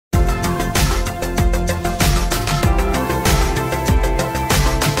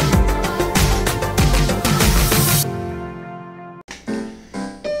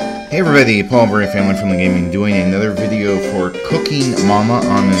Hey everybody, Paul Burry, Family Friendly Gaming, doing another video for Cooking Mama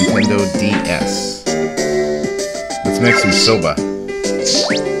on the Nintendo DS. Let's make some soba.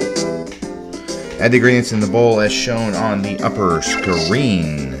 Add the ingredients in the bowl as shown on the upper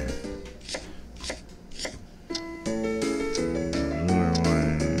screen.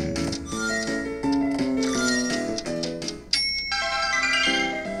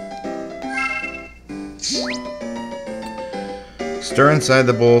 Stir inside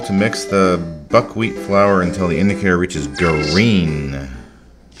the bowl to mix the buckwheat flour until the indicator reaches green.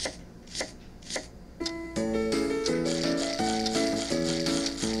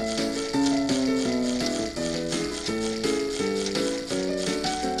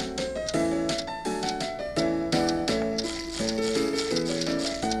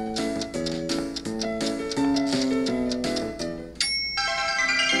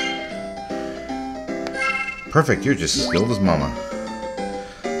 Perfect, you're just as skilled as Mama.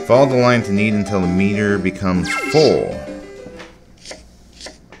 Follow the line to knead until the meter becomes full.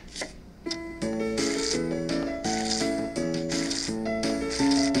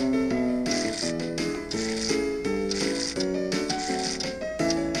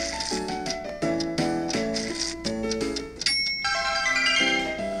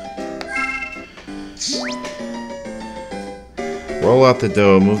 Roll out the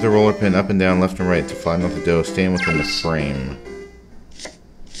dough. Move the roller pin up and down, left and right to flatten out the dough, staying within the frame.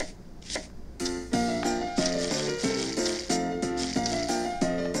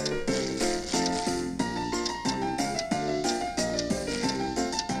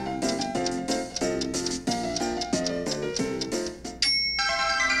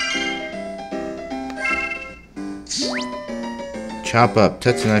 Chop up.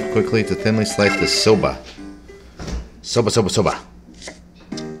 Touch the knife quickly to thinly slice the soba. Soba, soba, soba.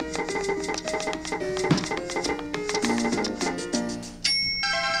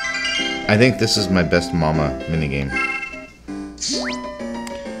 I think this is my best Mama minigame.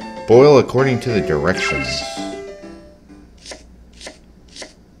 Boil according to the directions.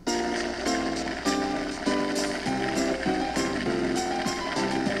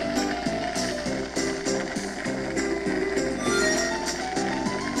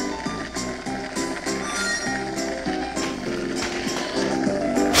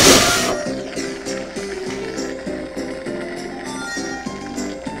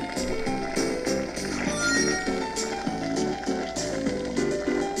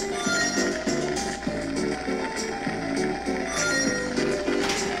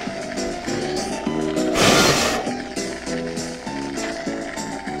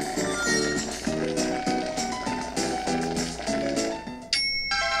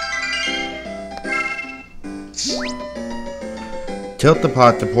 Tilt the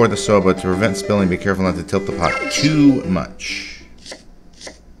pot to pour the soba. To prevent spilling, be careful not to tilt the pot too much.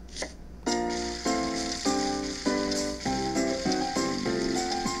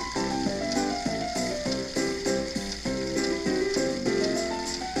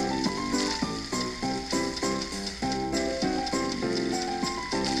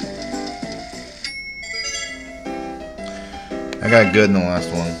 I got good in the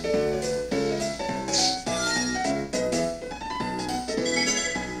last one.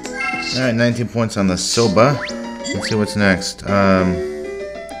 Alright, 19 points on the soba. Let's see what's next.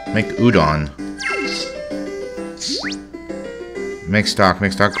 Make udon. Make stock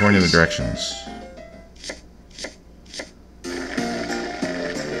according to the directions.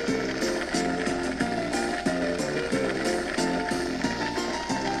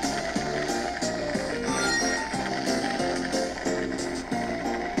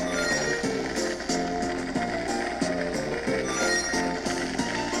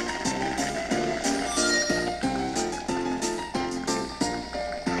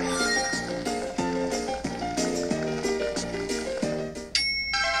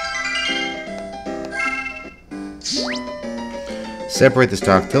 Separate the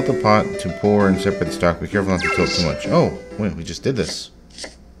stock. Tilt the pot to pour and separate the stock. Be careful not to tilt too much. Oh, wait, we just did this.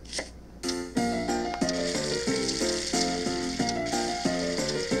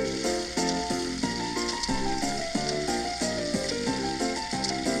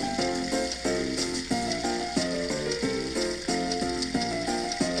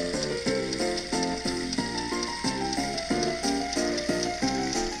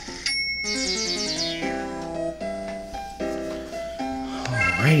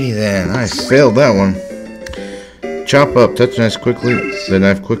 Alrighty then, I failed that one. Chop up, touch the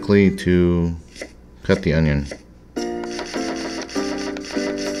knife quickly to cut the onion.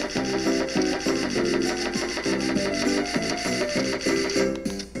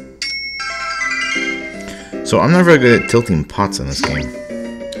 So I'm not very good at tilting pots in this game.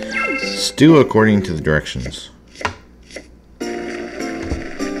 Stew according to the directions.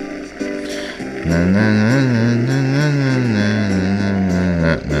 Na na na na na na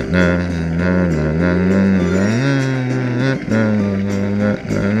na na na na.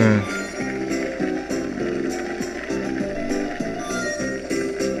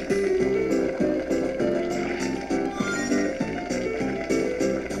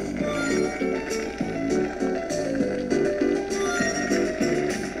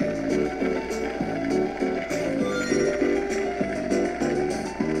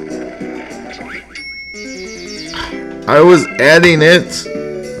 I was adding it.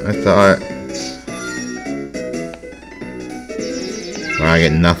 I thought. Wow, I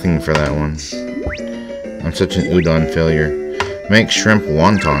get nothing for that one. I'm such an udon failure. Make shrimp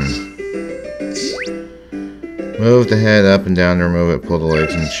wonton. Move the head up and down to remove it. Pull the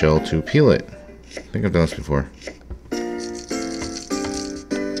legs and shell to peel it. I think I've done this before.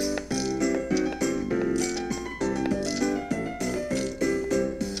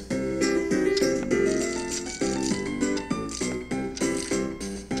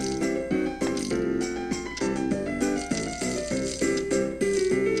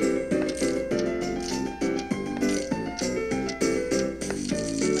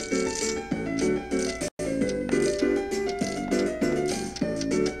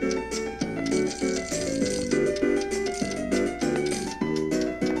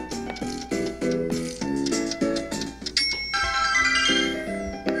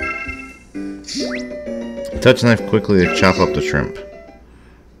 Touch knife quickly to chop up the shrimp.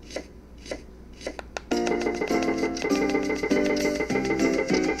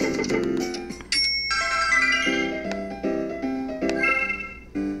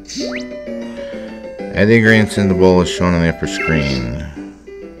 Add the ingredients in the bowl as shown on the upper screen.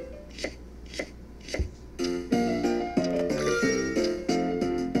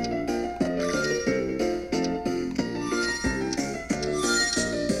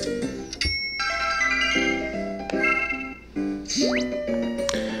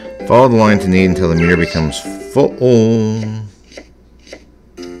 Follow the line to knead until the meter becomes full.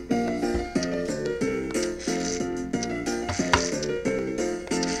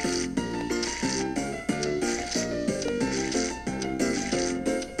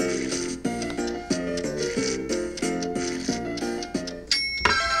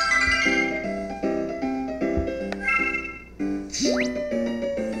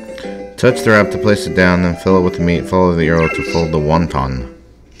 Touch the wrap to place it down, then fill it with the meat. Follow the arrow to fold the wonton.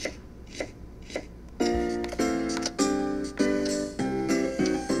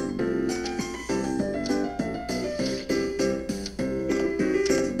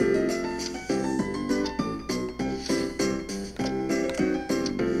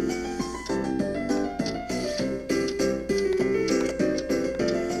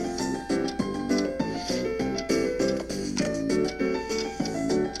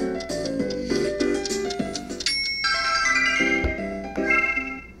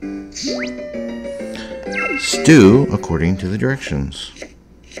 Stew according to the directions.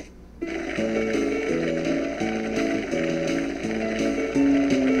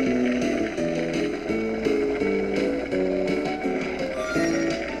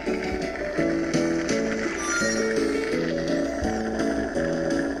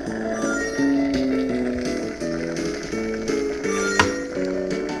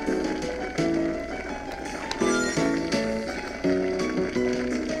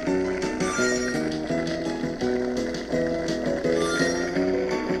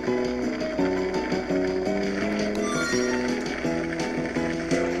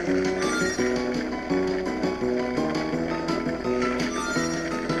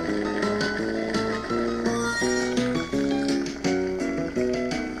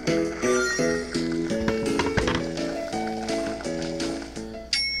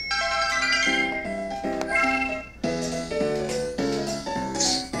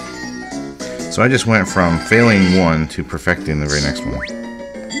 So I just went from failing one to perfecting the very next one.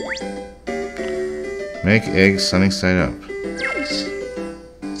 Make eggs sunny side up.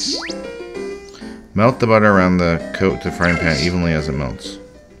 Melt the butter around the coat to frying pan evenly as it melts.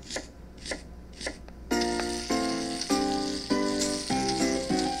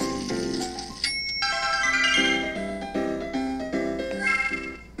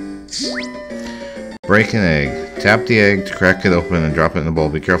 Break an egg. Tap the egg to crack it open and drop it in the bowl.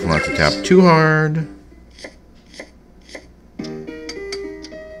 Be careful not to tap too hard.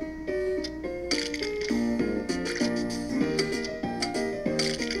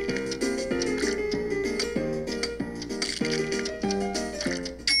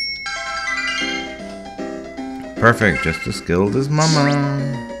 Perfect, just as skilled as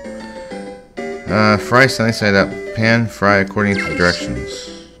Mama. Fry sunny side up. Pan, fry according to the directions.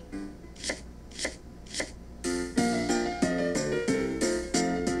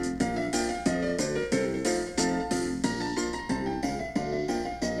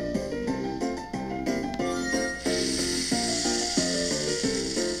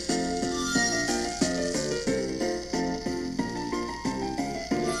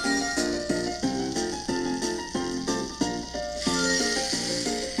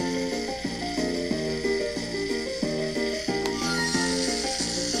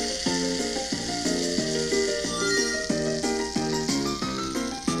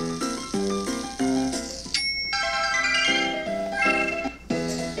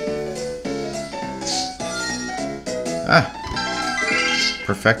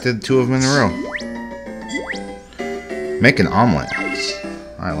 Perfected 2 of them in a row. Make an omelet.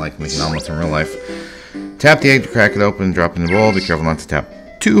 I like making omelets in real life. Tap the egg to crack it open and drop it in the bowl. Be careful not to tap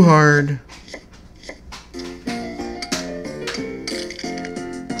too hard.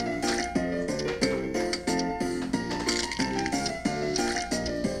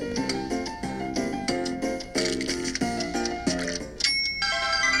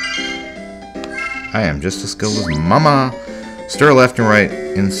 I am just as skilled as Mama. Stir left and right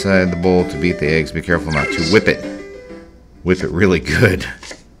inside the bowl to beat the eggs. Be careful not to whip it. Whip it really good.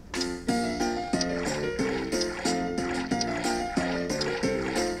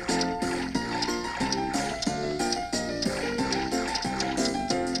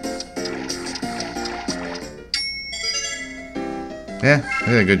 Yeah, I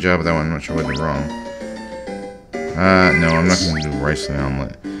did a good job of that one. I'm not sure what I did wrong. No, I'm not going to do rice in the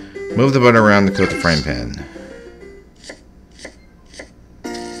omelet. Move the butter around to coat the frying pan.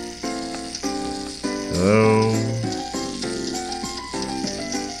 Hello.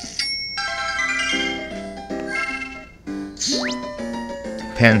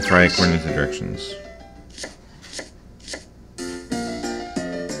 Pan fry according to the directions.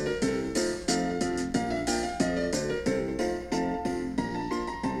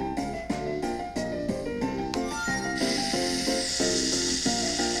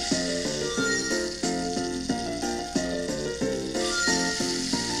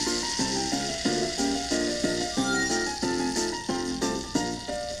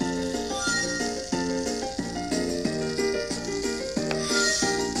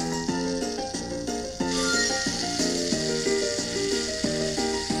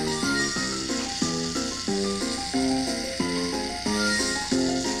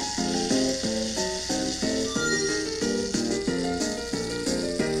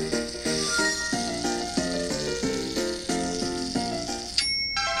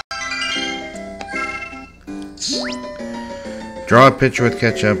 Draw a picture with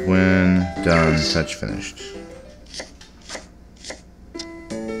ketchup when done. Touch finished.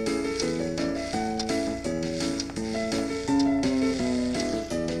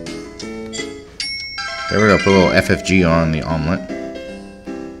 There we go. Put a little FFG on the omelet.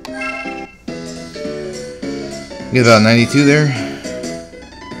 Get about 92 there.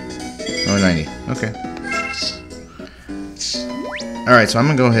 Oh, 90. Okay. Alright, so I'm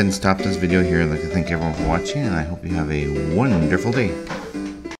going to go ahead and stop this video here. I'd like to thank everyone for watching, and I hope you have a wonderful day.